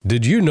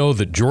Did you know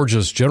that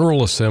Georgia's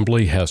General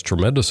Assembly has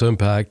tremendous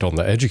impact on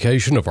the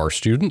education of our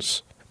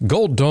students?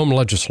 Gold Dome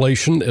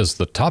legislation is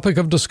the topic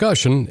of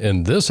discussion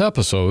in this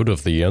episode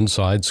of The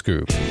Inside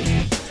Scoop.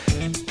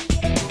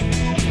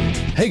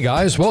 Hey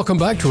guys, welcome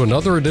back to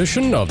another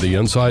edition of The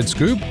Inside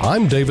Scoop.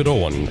 I'm David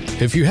Owen.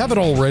 If you haven't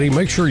already,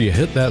 make sure you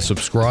hit that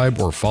subscribe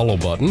or follow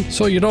button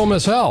so you don't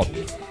miss out.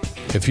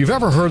 If you've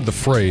ever heard the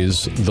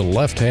phrase, the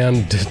left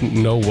hand didn't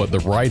know what the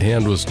right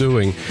hand was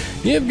doing,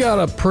 you've got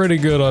a pretty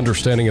good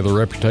understanding of the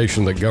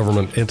reputation that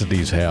government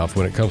entities have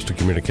when it comes to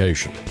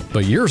communication.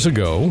 But years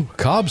ago,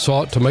 Cobb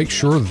sought to make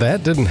sure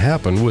that didn't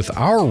happen with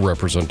our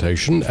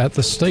representation at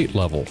the state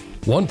level.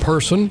 One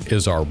person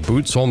is our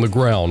boots on the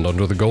ground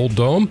under the Gold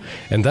Dome,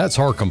 and that's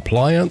our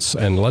Compliance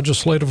and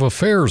Legislative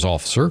Affairs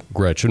Officer,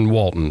 Gretchen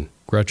Walton.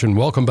 Gretchen,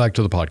 welcome back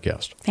to the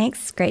podcast.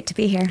 Thanks. Great to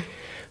be here.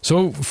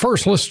 So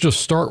first, let's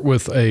just start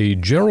with a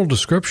general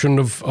description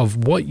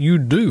of what you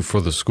do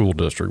for the school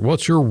district.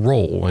 What's your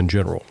role in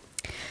general?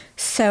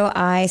 So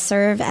I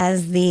serve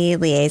as the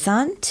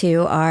liaison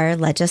to our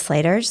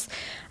legislators,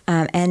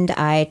 and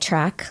I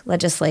track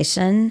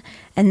legislation.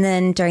 And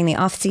then during the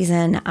off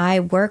season, I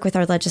work with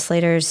our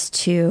legislators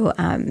to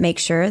make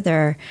sure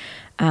they're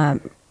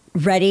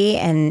ready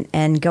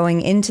and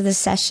going into the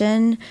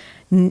session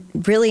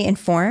really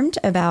informed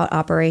about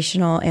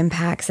operational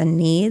impacts and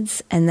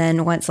needs. And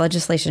then once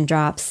legislation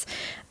drops,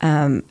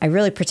 I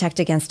really protect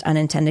against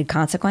unintended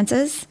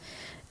consequences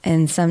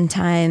and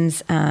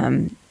sometimes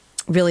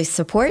really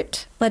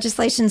support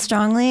legislation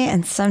strongly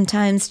and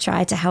sometimes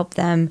try to help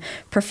them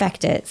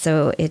perfect it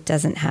so it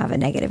doesn't have a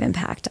negative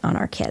impact on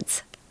our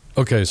kids.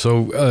 Okay,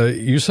 so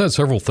you said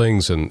several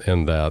things in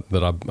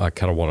that I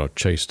kind of want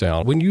to chase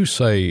down. When you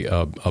say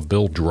a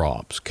bill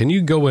drops, can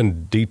you go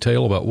in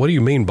detail about what do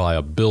you mean by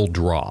a bill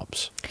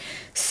drops?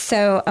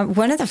 So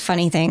one of the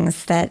funny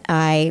things that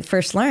I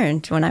first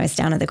learned when I was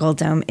down at the Gold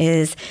Dome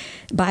is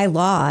by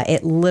law,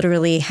 it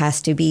literally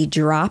has to be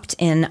dropped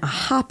in a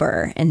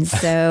hopper. And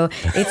so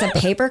it's a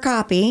paper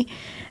copy.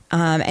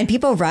 And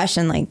people rush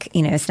and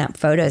snap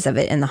photos of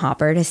it in the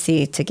hopper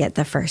to get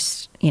the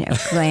first,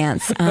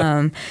 glance.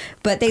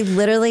 But they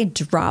literally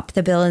drop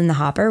the bill in the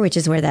hopper, which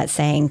is where that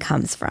saying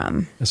comes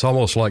from. It's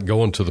almost like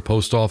going to the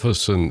post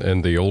office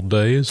in the old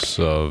days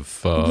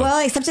of...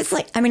 Well, except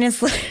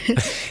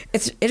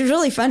it's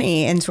really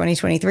funny in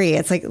 2023.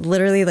 It's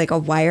literally like a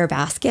wire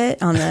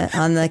basket on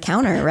the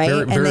counter,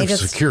 right? Very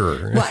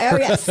secure. Well, oh,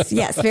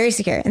 yes, very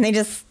secure. And they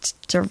just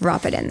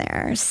drop it in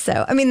there.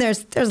 So,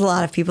 there's a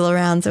lot of people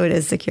around, so it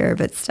is secure,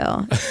 but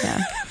still,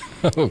 yeah.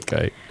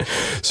 Okay.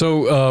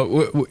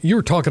 So you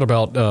were talking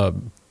about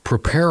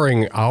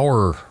preparing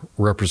our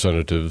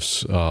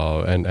representatives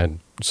and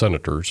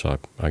senators,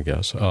 I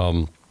guess,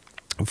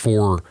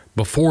 for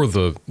before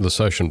the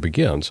session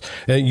begins.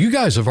 And you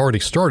guys have already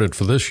started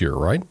for this year,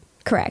 right?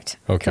 Correct.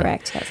 Okay.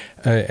 Correct. Yes.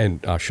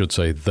 And I should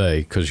say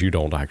they, because you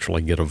don't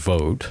actually get a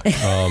vote.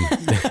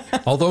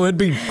 Although it'd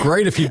be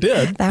great if you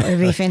did. That would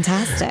be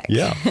fantastic.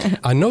 Yeah.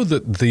 I know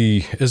that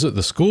is it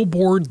the school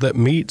board that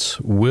meets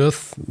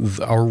with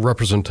our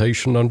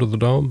representation under the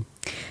dome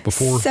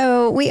before?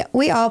 So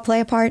we all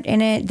play a part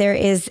in it. There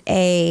is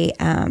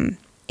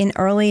in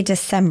early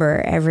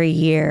December every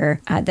year,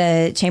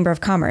 the Chamber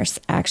of Commerce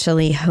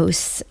actually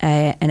hosts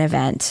an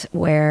event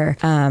where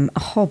a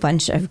whole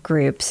bunch of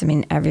groups,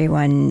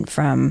 everyone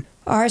from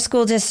our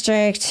school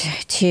district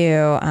to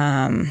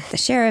the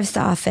sheriff's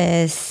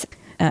office,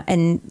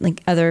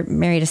 and other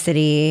Marietta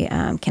City,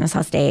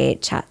 Kennesaw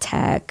State, Chat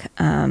Tech,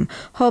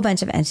 whole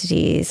bunch of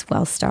entities,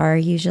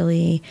 Wellstar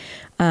usually,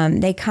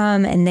 they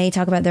come and they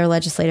talk about their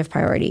legislative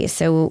priorities.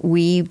 So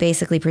we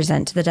basically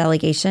present to the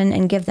delegation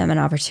and give them an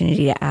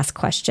opportunity to ask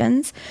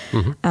questions,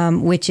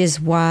 which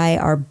is why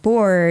our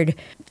board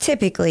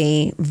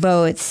typically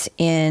votes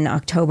in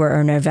October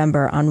or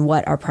November on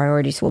what our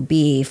priorities will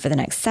be for the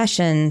next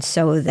session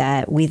so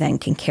that we then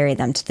can carry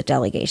them to the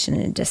delegation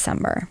in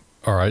December.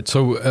 All right.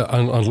 So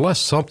unless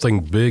something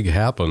big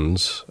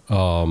happens,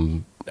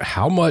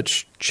 how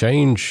much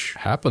change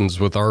happens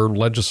with our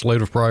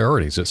legislative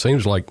priorities? It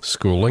seems like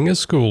schooling is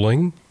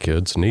schooling.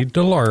 Kids need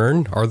to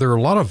learn. Are there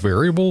a lot of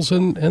variables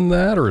in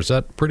that, or is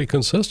that pretty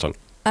consistent?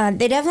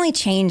 They definitely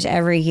change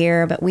every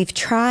year, but we've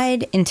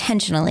tried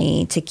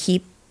intentionally to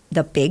keep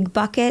the big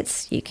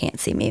buckets. You can't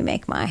see me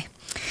make my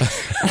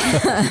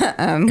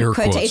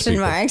quotation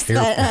marks.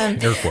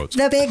 Air quotes.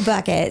 The big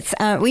buckets.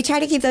 We try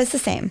to keep those the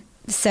same.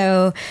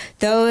 So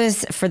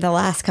those for the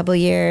last couple of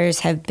years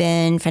have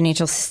been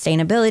financial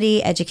sustainability,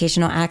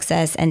 educational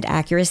access, and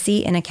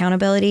accuracy and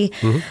accountability.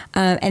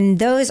 And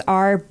those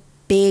are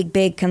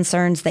big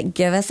concerns that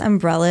give us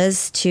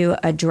umbrellas to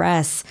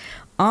address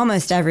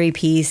almost every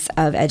piece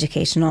of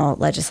educational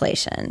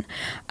legislation.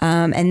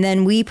 And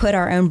then we put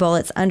our own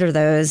bullets under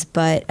those.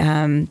 But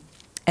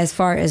as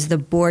far as the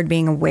board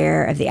being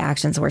aware of the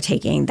actions we're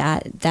taking,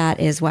 that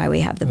is why we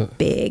have the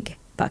big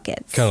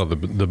buckets. Kind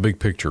of the big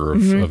picture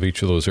of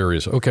each of those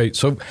areas. Okay,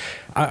 so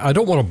I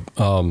don't want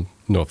to,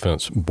 no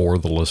offense, bore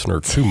the listener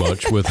too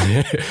much with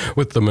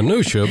the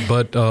minutia,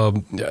 but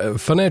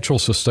financial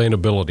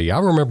sustainability. I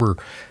remember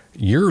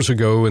years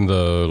ago in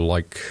the,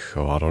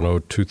 I don't know,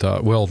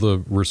 2000, well,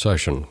 the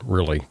recession,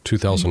 really,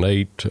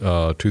 2008,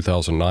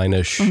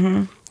 2009-ish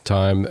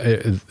time,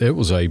 it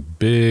was a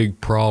big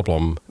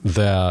problem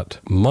that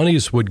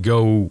monies would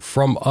go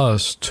from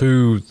us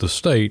to the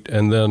state,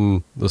 and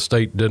then the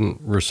state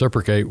didn't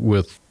reciprocate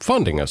with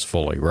funding us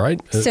fully,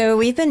 right? So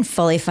we've been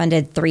fully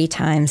funded 3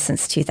 times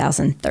since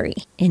 2003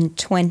 in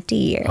 20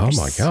 years. Oh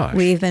my gosh.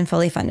 We've been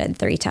fully funded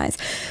 3 times.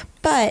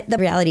 But the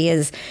reality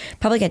is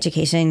public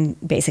education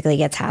basically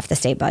gets half the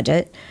state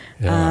budget.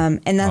 Yeah.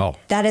 And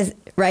that is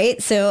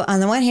right. So on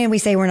the one hand, we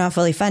say we're not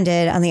fully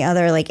funded. On the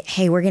other,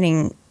 hey, we're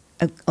getting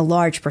a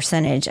large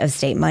percentage of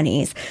state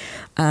monies.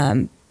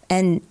 And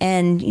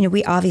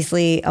we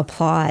obviously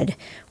applaud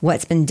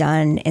what's been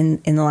done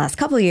in the last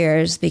couple of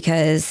years,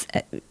 because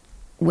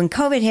when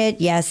COVID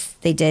hit, yes,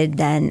 they did.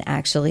 Then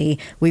actually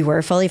we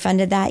were fully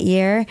funded that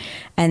year,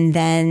 and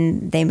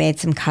then they made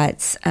some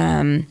cuts.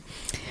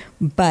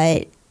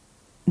 But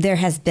there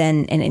has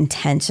been an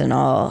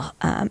intentional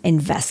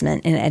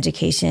investment in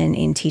education,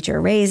 in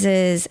teacher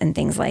raises and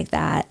things like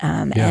that.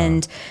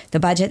 And the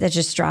budget that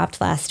just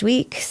dropped last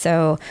week.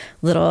 So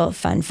little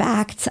fun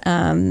fact,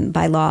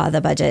 by law,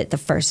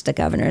 the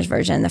governor's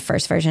version, the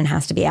first version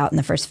has to be out in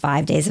the first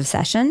 5 days of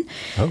session.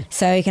 Oh.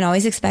 So you can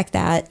always expect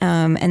that.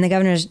 And the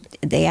governors,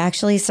 they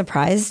actually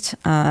surprised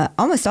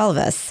almost all of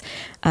us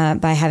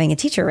by having a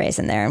teacher raise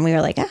in there. And we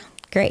were like,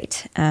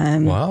 great.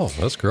 Wow,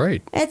 that's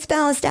great. It's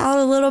balanced out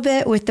a little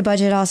bit with the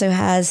budget. Also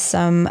has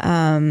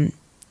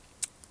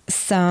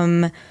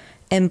some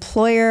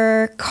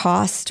employer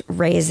cost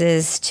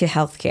raises to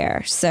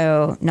healthcare.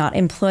 So not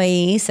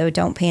employee, so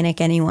don't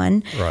panic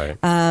anyone. Right.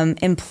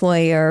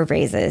 Employer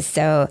raises,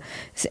 so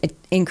it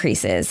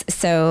increases.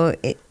 So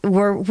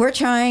we're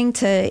trying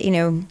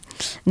to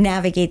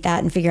navigate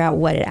that and figure out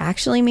what it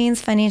actually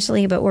means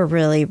financially, but we're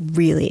really,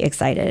 really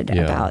excited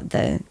about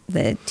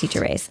the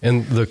teacher raise.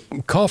 And the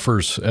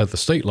coffers at the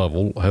state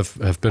level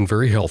have been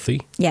very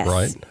healthy. Yes.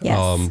 Right.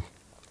 Yes.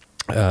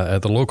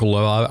 At the local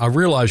level, I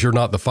realize you're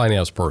not the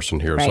finance person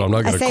here, right. So I'm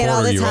not going to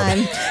corner you.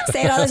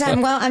 Say it all the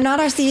time. Well, I'm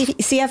not our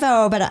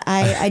CFO, but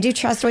I do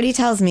trust what he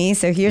tells me.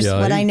 So here's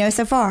what I know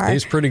so far.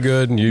 He's pretty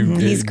good, and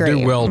he's great.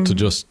 Do well to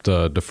just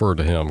defer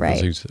to him,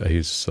 because right.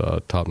 he's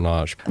top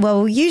notch.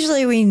 Well,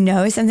 usually we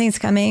know something's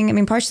coming. I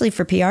mean, partially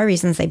for PR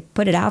reasons, they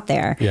put it out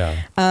there.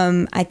 Yeah.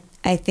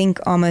 I think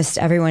almost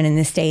everyone in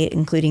the state,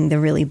 including the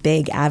really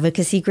big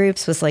advocacy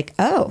groups, was like,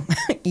 "Oh,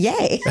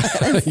 yay!"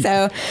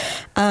 So.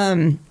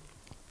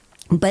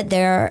 But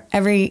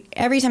every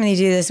time they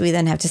do this, we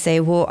then have to say,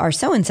 well, are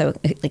so-and-so,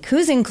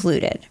 who's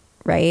included,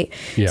 right?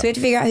 Yeah. So we have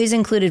to figure out who's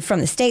included from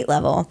the state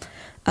level.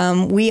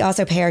 We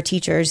also pay our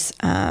teachers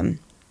a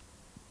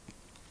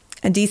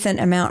decent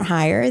amount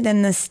higher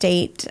than the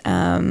state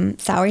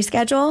salary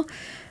schedule,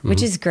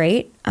 which is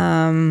great.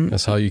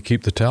 That's how you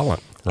keep the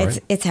talent. Right.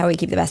 It's how we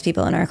keep the best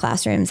people in our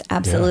classrooms.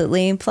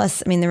 Absolutely. Yeah.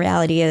 Plus, I mean, the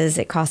reality is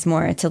it costs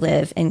more to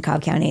live in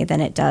Cobb County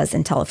than it does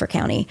in Tellifer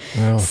County.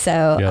 Well,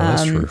 so,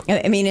 that's true.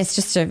 I mean, it's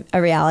just a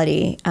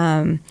reality.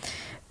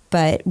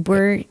 But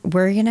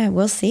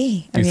we'll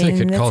see. Do you think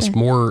it costs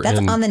more? That's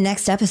on the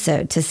next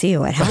episode to see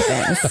what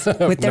happens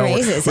with the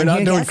raises. We're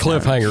not doing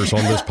cliffhangers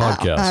on this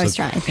podcast. I was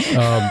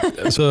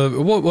trying.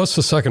 So what's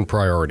the second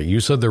priority?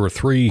 You said there were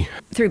 3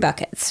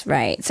 buckets,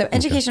 right? So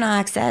educational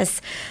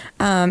access,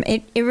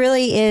 it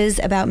really is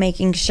about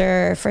making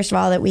sure, first of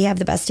all, that we have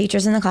the best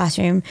teachers in the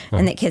classroom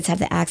and that kids have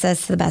the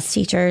access to the best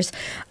teachers.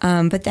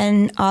 But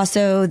then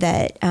also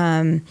that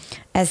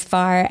as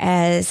far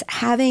as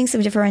having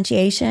some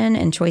differentiation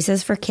and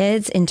choices for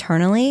kids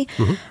internally,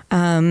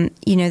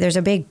 there's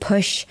a big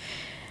push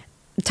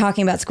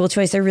talking about school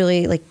choice. They're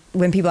really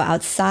when people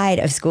outside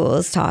of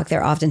schools talk,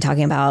 they're often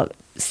talking about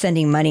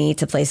sending money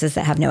to places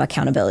that have no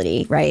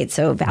accountability, right?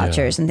 So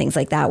vouchers and things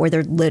like that, where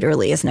there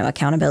literally is no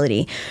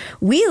accountability.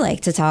 We like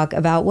to talk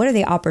about what are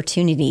the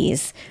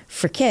opportunities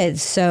for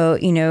kids. So,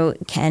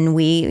 can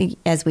we,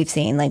 as we've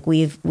seen,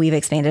 we've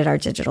expanded our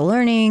digital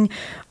learning,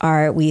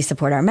 we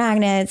support our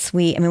magnets.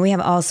 We have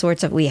all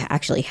sorts of, we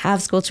actually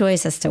have school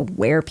choice as to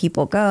where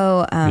people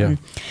go.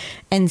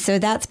 And so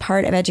that's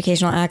part of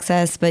educational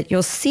access, but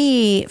you'll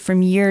see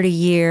from year to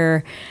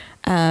year,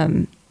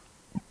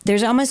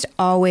 there's almost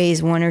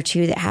always 1 or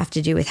 2 that have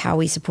to do with how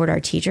we support our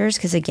teachers.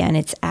 Because again,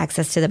 it's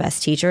access to the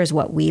best teachers.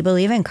 What we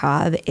believe in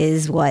Cobb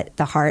is what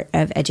the heart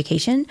of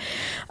education.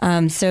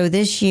 So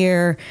this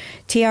year,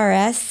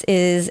 TRS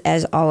is,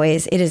 as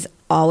always, it is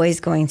always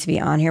going to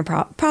be on here.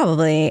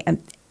 Probably.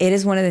 It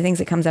is one of the things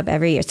that comes up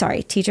every year.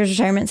 Sorry, teacher's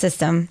retirement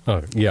system.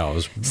 Oh, yeah, I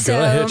was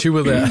going to hit you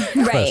with that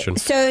question.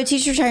 So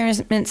teacher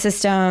retirement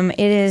system,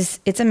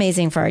 it's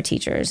amazing for our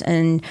teachers.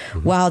 And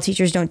while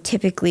teachers don't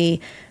typically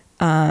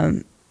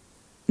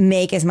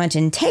make as much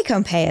in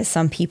take-home pay as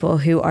some people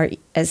who are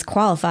as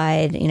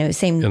qualified,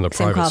 same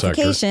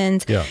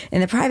qualifications.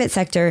 In the private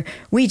sector,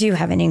 we do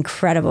have an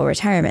incredible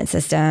retirement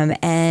system.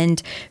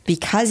 And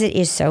because it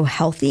is so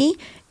healthy,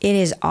 it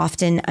is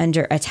often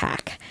under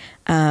attack.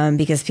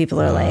 because people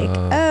are like,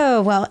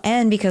 oh, well,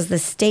 and because the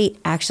state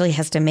actually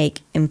has to make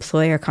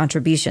employer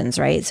contributions,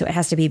 right? So it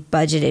has to be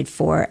budgeted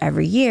for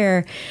every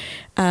year.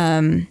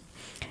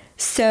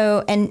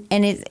 So, and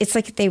it's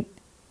like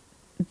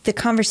the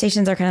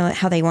conversations are kind of like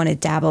how they want to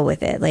dabble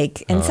with it.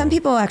 Like, and some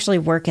people actually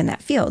work in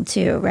that field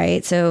too,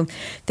 right? So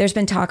there's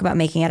been talk about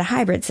making it a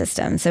hybrid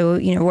system. So,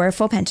 we're a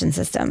full pension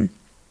system.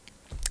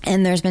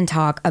 And there's been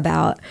talk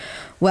about,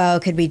 well,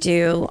 could we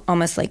do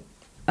almost like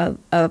a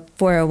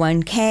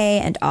 401k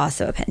and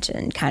also a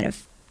pension kind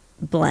of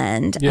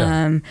blend?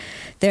 Yeah.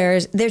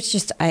 There's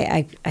just,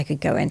 I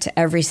could go into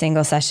every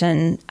single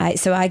session.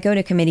 So I go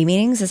to committee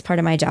meetings as part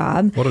of my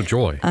job. What a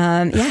joy.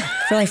 Yeah,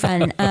 it's really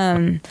fun.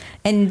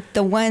 And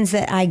the ones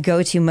that I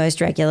go to most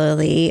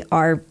regularly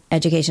are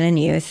education and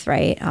youth,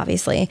 right?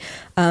 Obviously,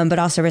 but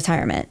also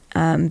retirement,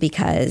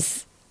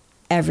 because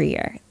every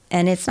year.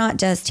 And it's not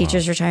just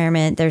teachers'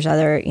 retirement. There's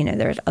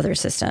there's other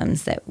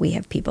systems that we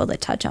have people that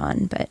touch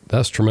on. But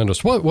that's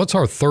tremendous. What's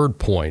our third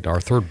point,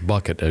 our third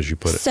bucket, as you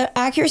put it? So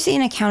accuracy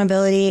and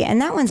accountability, and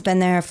that one's been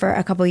there for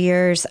a couple of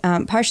years,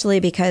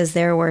 partially because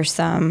there were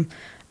some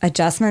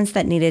adjustments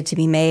that needed to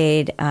be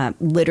made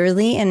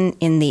literally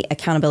in the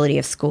accountability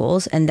of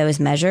schools and those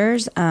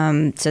measures.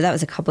 So that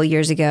was a couple of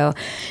years ago.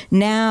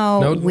 Now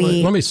let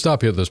me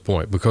stop you at this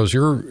point, because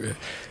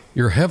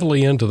you're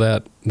heavily into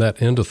that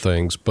end of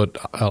things, but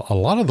a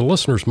lot of the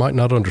listeners might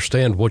not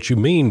understand what you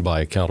mean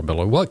by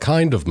accountability. What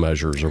kind of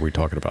measures are we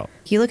talking about?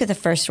 You look at the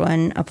first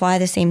one, apply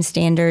the same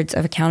standards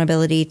of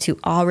accountability to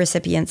all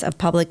recipients of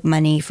public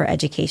money for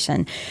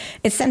education.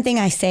 It's something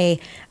I say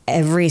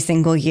every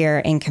single year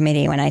in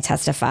committee when I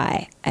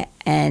testify.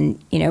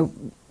 And,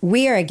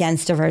 we are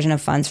against diversion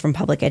of funds from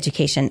public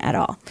education at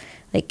all.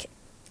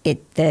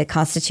 The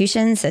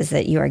Constitution says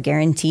that you are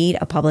guaranteed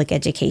a public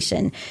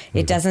education.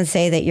 It doesn't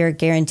say that you're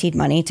guaranteed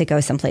money to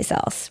go someplace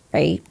else,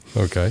 right?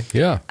 Okay,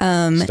 yeah,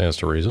 stands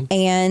to reason.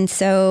 And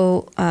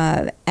so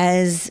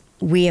as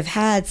we have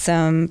had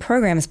some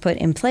programs put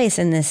in place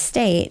in this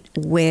state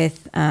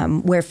with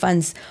where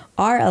funds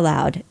are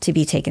allowed to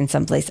be taken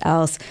someplace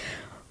else,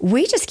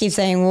 we just keep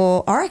saying,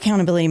 well, our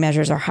accountability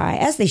measures are high,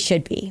 as they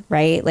should be,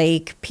 right?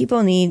 Like,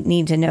 people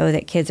need to know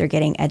that kids are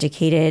getting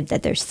educated,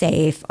 that they're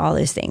safe, all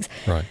those things.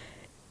 Right.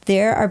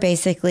 There are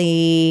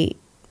basically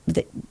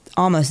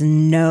almost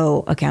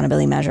no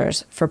accountability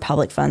measures for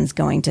public funds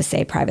going to,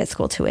 say, private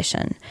school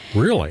tuition.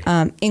 Really?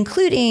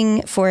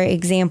 Including, for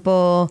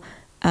example,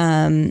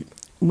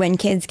 when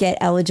kids get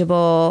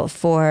eligible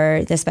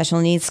for the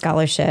special needs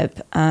scholarship,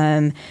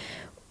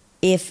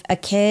 if a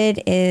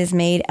kid is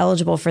made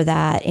eligible for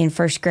that in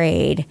first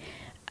grade,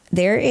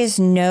 there is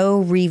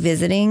no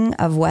revisiting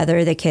of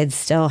whether the kid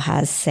still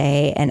has,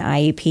 say, an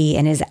IEP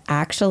and is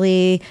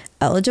actually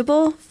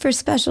eligible for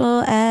special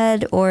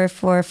ed or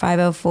for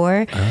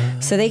 504.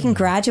 So they can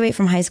graduate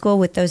from high school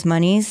with those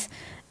monies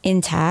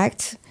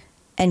intact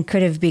and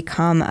could have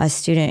become a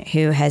student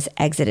who has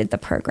exited the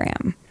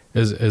program.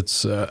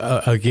 It's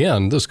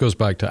again, this goes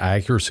back to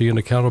accuracy and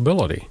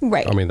accountability.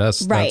 Right. I mean,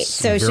 that's right. That's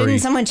so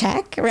shouldn't someone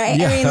check, right?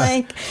 Yeah.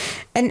 I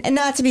mean, and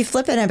not to be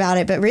flippant about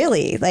it, but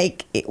really,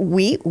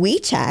 we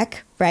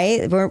check,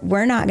 right?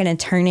 We're not going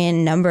to turn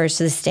in numbers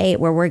to the state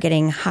where we're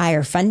getting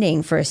higher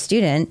funding for a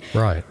student,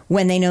 right,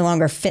 when they no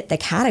longer fit the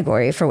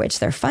category for which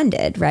they're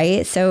funded,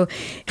 right? So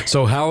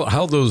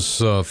how those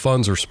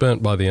funds are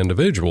spent by the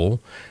individual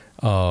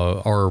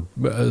are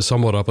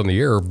somewhat up in the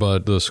air,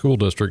 but the school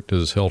district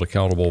is held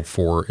accountable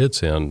for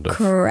its end.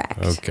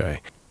 Correct.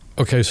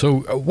 Okay. So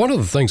one of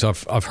the things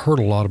I've heard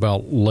a lot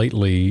about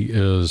lately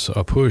is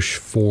a push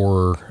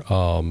for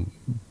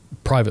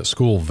private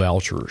school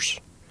vouchers,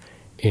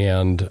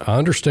 and I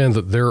understand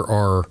that there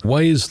are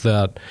ways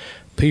that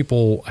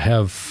people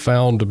have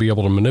found to be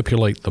able to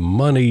manipulate the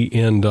money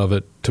end of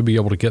it to be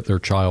able to get their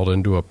child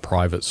into a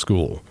private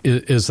school.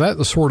 Is that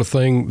the sort of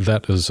thing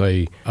that is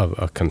a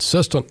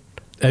consistent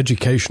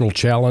educational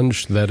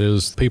challenge, that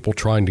is people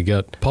trying to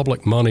get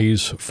public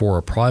monies for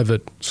a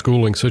private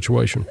schooling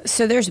situation?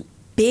 So there's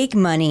big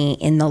money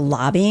in the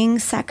lobbying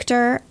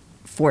sector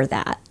for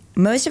that.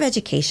 Most of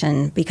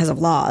education, because of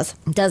laws,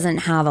 doesn't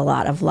have a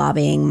lot of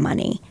lobbying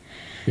money.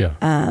 Yeah.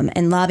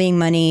 And lobbying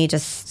money,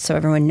 just so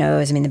everyone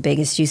knows, I mean, the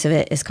biggest use of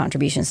it is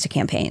contributions to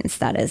campaigns.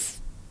 That is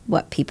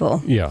what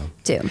people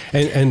do.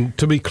 And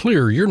to be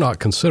clear, you're not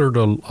considered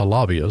a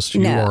lobbyist.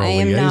 You are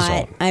a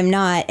liaison. I'm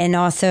not. And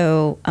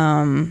also,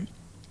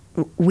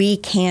 we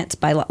can't,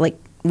 by law,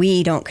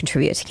 we don't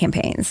contribute to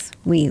campaigns.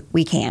 We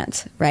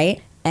can't,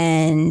 right?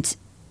 And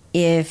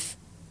if,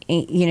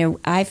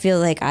 I feel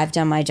like I've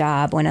done my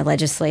job when a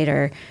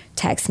legislator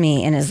texts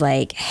me and is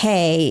like,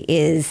 hey,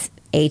 is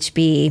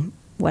HB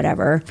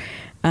whatever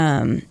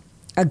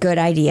a good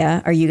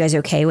idea? Are you guys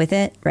okay with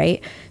it?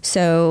 Right?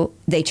 So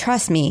they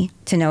trust me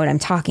to know what I'm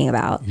talking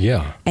about.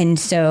 Yeah. And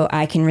so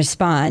I can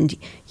respond,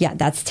 yeah,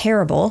 that's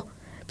terrible.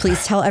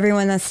 Please tell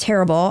everyone that's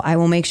terrible. I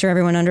will make sure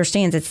everyone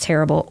understands it's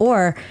terrible.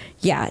 Or,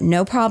 yeah,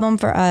 no problem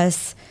for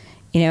us.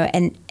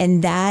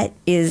 And that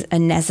is a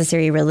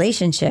necessary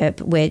relationship,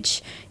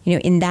 which,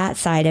 in that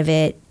side of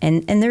it,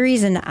 and the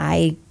reason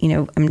I'm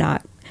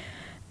not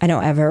I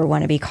don't ever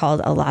want to be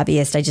called a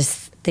lobbyist. I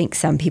just think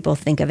some people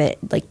think of it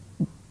like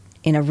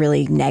in a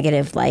really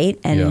negative light.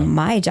 And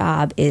my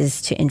job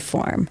is to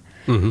inform.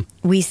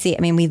 We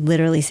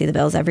literally see the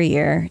bills every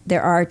year.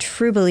 There are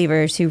true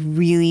believers who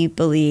really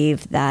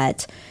believe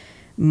that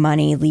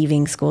money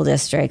leaving school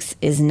districts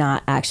is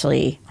not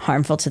actually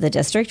harmful to the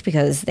district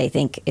because they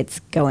think it's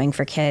going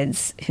for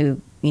kids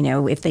who,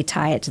 if they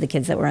tie it to the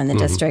kids that were in the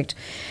district.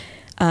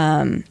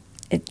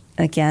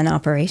 Again,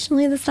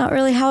 operationally, that's not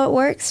really how it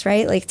works,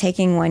 right? Like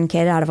taking one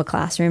kid out of a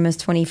classroom is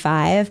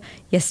 25.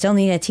 You still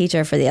need a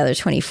teacher for the other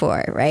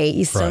 24, right?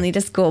 You still need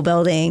a school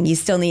building. You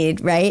still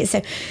need, right?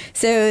 So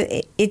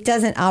it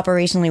doesn't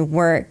operationally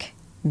work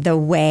the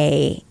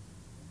way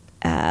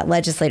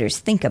legislators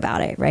think think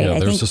about it, right? Yeah,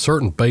 there's a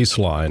certain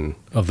baseline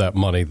of that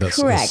money that's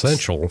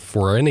essential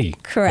for any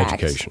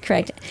education.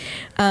 Correct.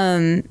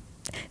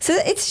 So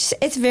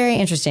it's very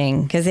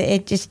interesting because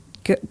it just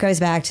goes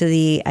back to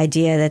the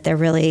idea that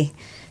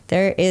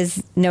there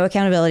is no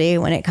accountability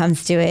when it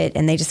comes to it,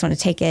 and they just want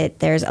to take it.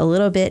 There's a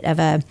little bit of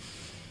a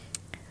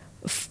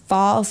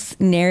false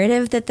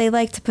narrative that they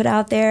like to put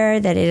out there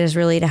that it is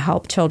really to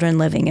help children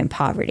living in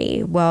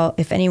poverty. Well,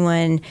 if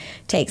anyone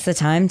takes the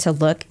time to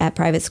look at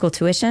private school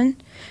tuition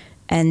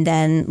and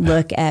then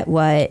look at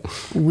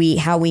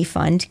how we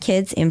fund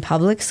kids in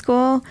public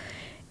school,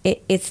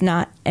 it's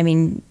not,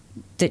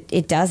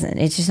 it doesn't.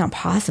 It's just not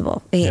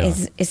possible.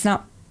 It's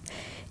not,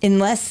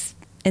 unless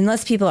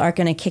people are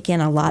going to kick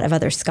in a lot of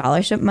other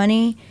scholarship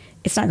money,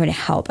 it's not going to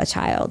help a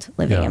child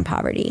living in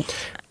poverty.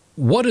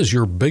 What is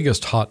your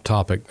biggest hot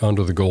topic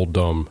under the Gold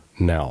Dome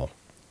now?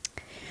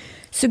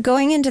 So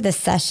going into the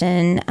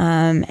session,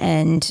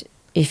 and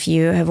if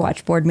you have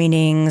watched board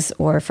meetings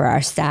or for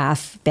our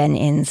staff been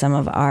in some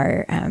of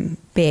our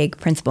big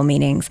principal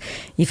meetings,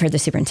 you've heard the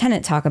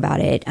superintendent talk about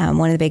it.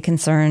 One of the big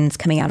concerns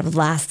coming out of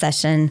last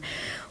session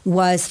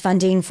was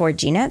funding for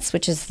GNETS,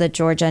 which is the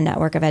Georgia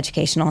Network of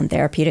Educational and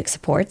Therapeutic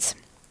Supports.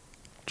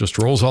 Just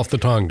rolls off the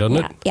tongue, doesn't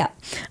it? Yeah.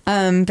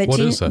 But what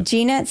is that?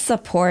 GNETS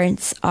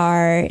supports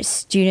our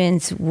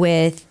students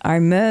with our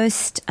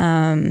most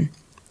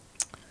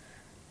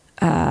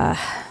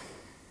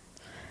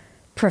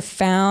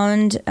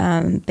profound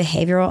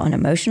behavioral and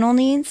emotional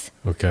needs.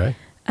 Okay.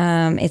 They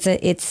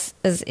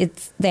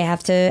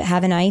have to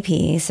have an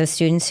IEP, so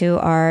students who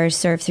are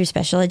served through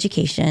special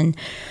education,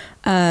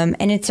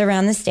 and it's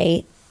around the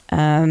state.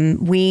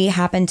 We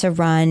happen to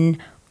run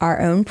our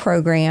own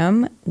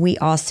program. We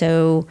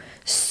also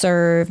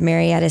serve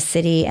Marietta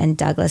City and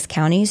Douglas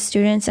County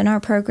students in our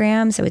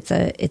program. So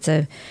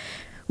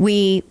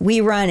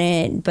we run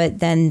it, but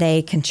then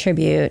they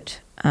contribute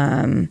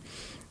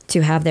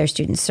to have their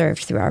students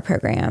served through our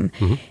program.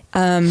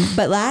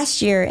 But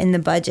last year in the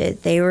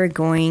budget, they were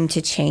going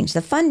to change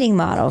the funding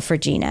model for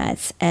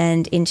GNETS.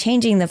 And in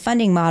changing the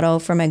funding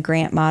model from a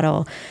grant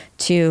model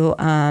to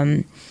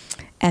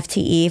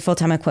FTE,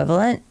 full-time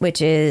equivalent, which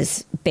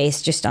is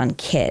based just on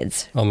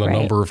kids. On the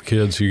number of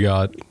kids you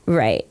got.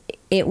 Right.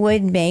 It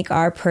would make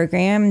our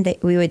program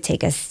that we would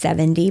take a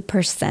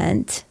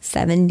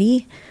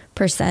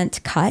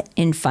 70% cut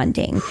in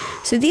funding.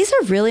 So these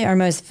are really our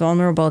most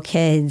vulnerable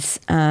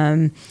kids.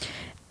 And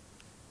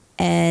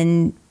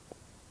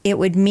it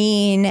would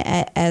mean,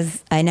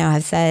 as I now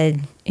have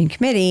said in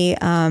committee,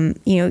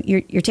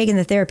 you're taking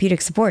the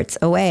therapeutic supports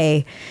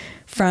away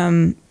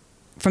from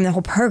the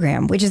whole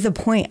program, which is the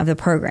point of the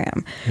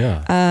program.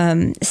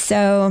 Yeah.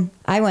 So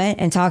I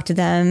went and talked to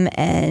them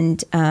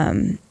and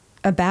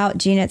about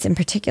GNETS in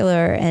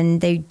particular, and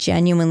they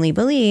genuinely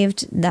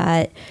believed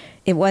that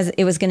it was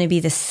going to be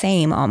the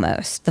same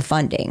almost, the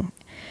funding.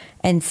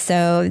 And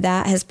so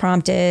that has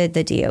prompted,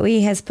 the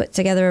DOE has put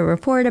together a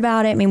report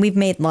about it. We've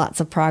made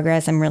lots of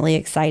progress. I'm really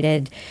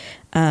excited.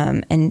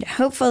 And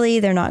hopefully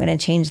they're not going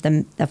to change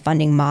the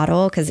funding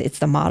model because it's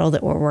the model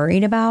that we're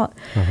worried about.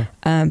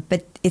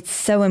 But it's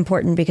so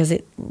important because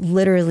it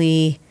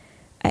literally,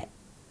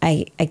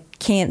 I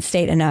can't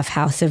state enough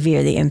how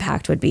severe the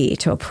impact would be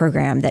to a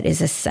program that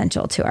is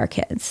essential to our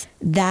kids.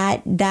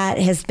 That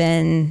has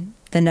been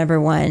the number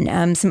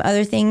one. Some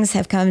other things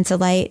have come to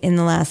light in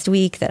the last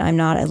week that I'm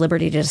not at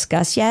liberty to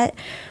discuss yet,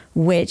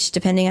 which,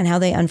 depending on how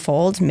they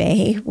unfold,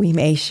 we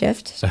may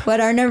shift what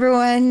our number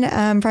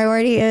one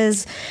priority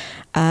is.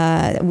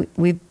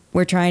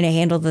 We're trying to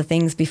handle the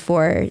things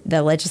before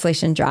the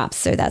legislation drops.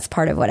 So that's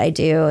part of what I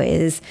do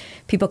is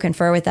people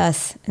confer with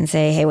us and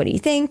say, hey, what do you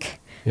think?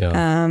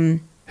 Yeah.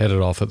 Head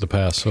it off at the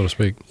pass, so to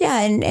speak. Yeah.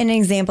 And an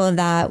example of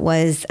that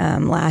was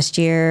last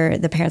year,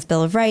 the Parents'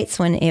 Bill of Rights,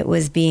 when it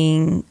was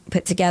being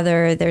put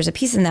together, there's a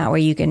piece in that where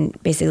you can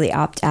basically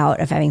opt out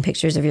of having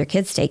pictures of your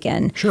kids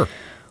taken. Sure.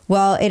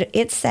 Well,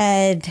 it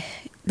said,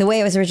 the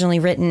way it was originally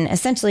written,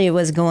 essentially it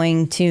was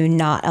going to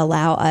not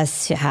allow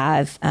us to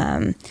have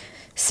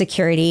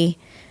security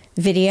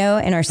video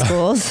in our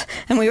schools.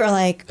 And we were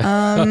like, that's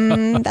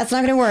not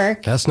going to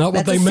work. That's not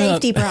what they meant. That's a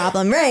safety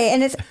problem. Right.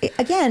 And it's,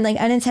 again, like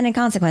unintended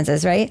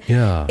consequences, right?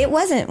 Yeah. It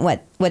wasn't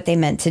what they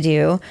meant to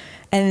do.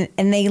 And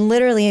they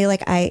literally,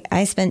 like,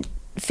 I spent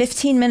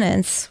 15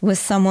 minutes with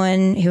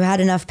someone who had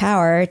enough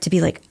power to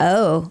be like,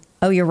 oh,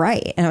 oh, you're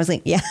right. And I was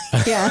like, yeah,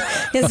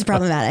 this is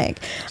problematic.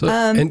 So,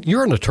 and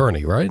you're an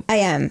attorney, right? I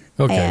am.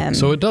 Okay. I am.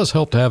 So it does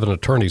help to have an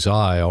attorney's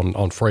eye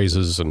on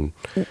phrases and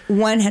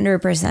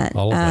 100%.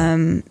 all of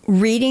that.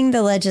 Reading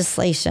the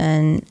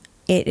legislation,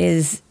 it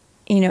is,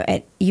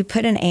 you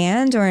put an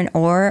and or an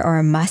or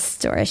a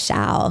must or a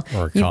shall.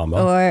 Or a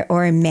comma.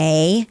 Or a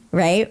may,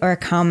 right? Or a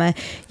comma.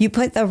 You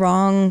put the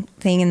wrong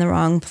thing in the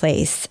wrong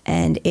place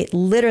and it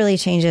literally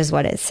changes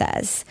what it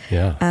says.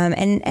 Yeah.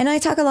 And I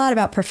talk a lot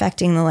about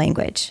perfecting the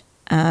language.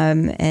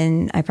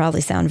 And I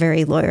probably sound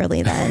very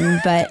lawyerly then,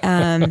 but,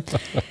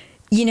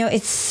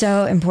 it's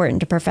so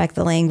important to perfect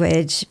the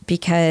language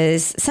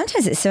because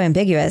sometimes it's so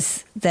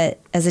ambiguous that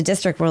as a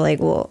district, we're like,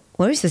 well,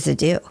 what are we supposed to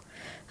do?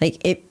 Like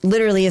it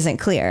literally isn't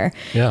clear.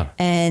 Yeah.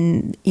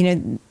 And,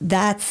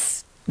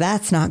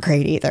 that's not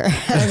great either.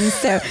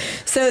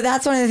 So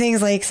that's one of the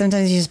things, like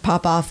sometimes you just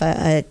pop off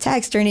a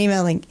text or an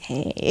email like,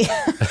 hey.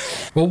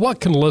 Well, what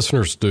can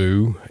listeners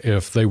do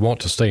if they want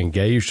to stay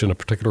engaged in a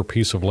particular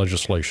piece of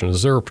legislation?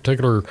 Is there a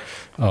particular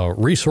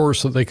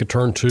resource that they could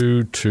turn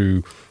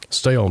to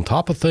stay on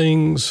top of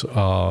things?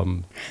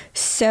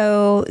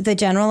 So the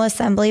General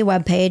Assembly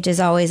webpage is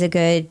always a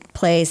good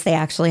place. They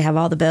actually have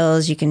all the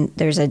bills.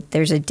 There's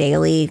a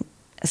daily,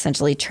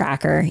 essentially,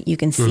 tracker. You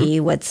can see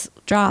what's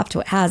dropped,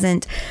 what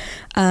hasn't.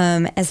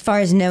 As far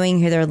as knowing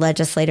who their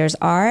legislators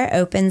are,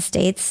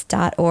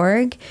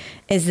 openstates.org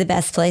is the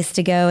best place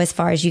to go as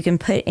far as you can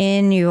put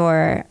in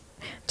your...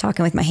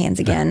 Talking with my hands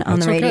again on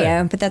the radio,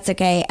 okay. But that's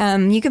okay.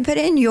 You can put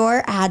in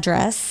your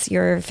address,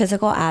 your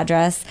physical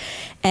address,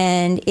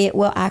 and it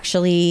will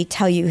actually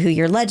tell you who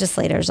your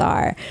legislators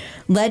are.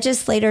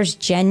 Legislators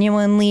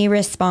genuinely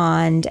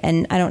respond,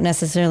 and I don't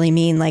necessarily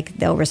mean like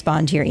they'll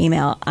respond to your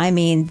email. I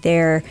mean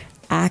their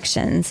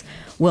actions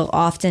will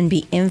often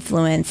be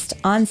influenced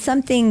on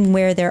something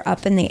where they're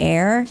up in the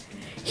air.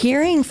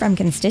 Hearing from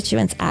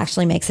constituents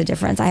actually makes a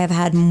difference. I have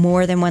had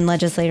more than one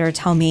legislator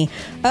tell me,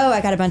 oh, I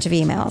got a bunch of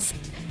emails.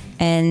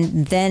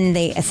 And then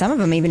some of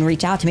them even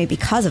reach out to me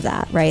because of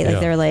that, right?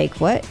 Like they're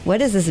like, what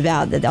is this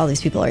about that all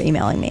these people are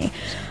emailing me?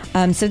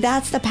 So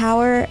that's the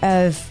power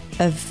of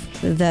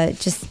the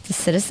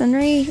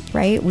citizenry,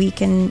 right? We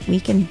can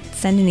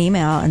send an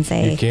email and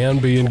say you can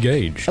be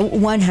engaged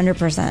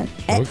 100%,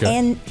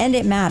 okay. and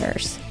it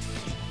matters.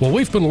 Well,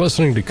 we've been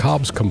listening to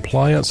Cobb's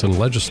Compliance and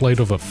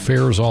Legislative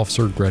Affairs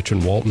Officer,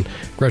 Gretchen Walton.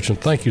 Gretchen,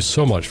 thank you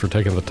so much for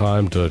taking the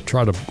time to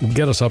try to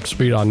get us up to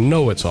speed. I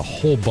know it's a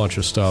whole bunch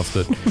of stuff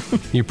that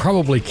you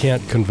probably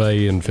can't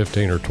convey in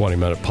 15 or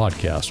 20-minute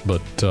podcasts,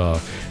 but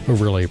we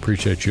really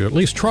appreciate you at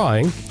least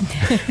trying.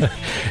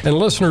 And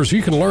listeners,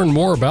 you can learn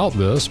more about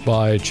this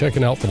by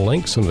checking out the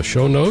links in the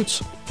show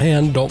notes.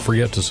 And don't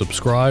forget to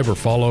subscribe or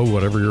follow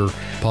whatever your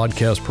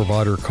podcast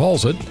provider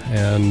calls it,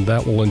 and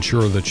that will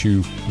ensure that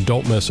you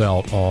don't miss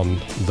out on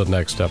the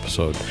next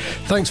episode.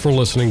 Thanks for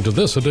listening to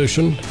this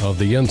edition of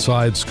The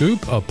Inside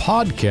Scoop, a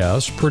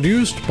podcast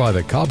produced by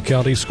the Cobb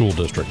County School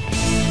District.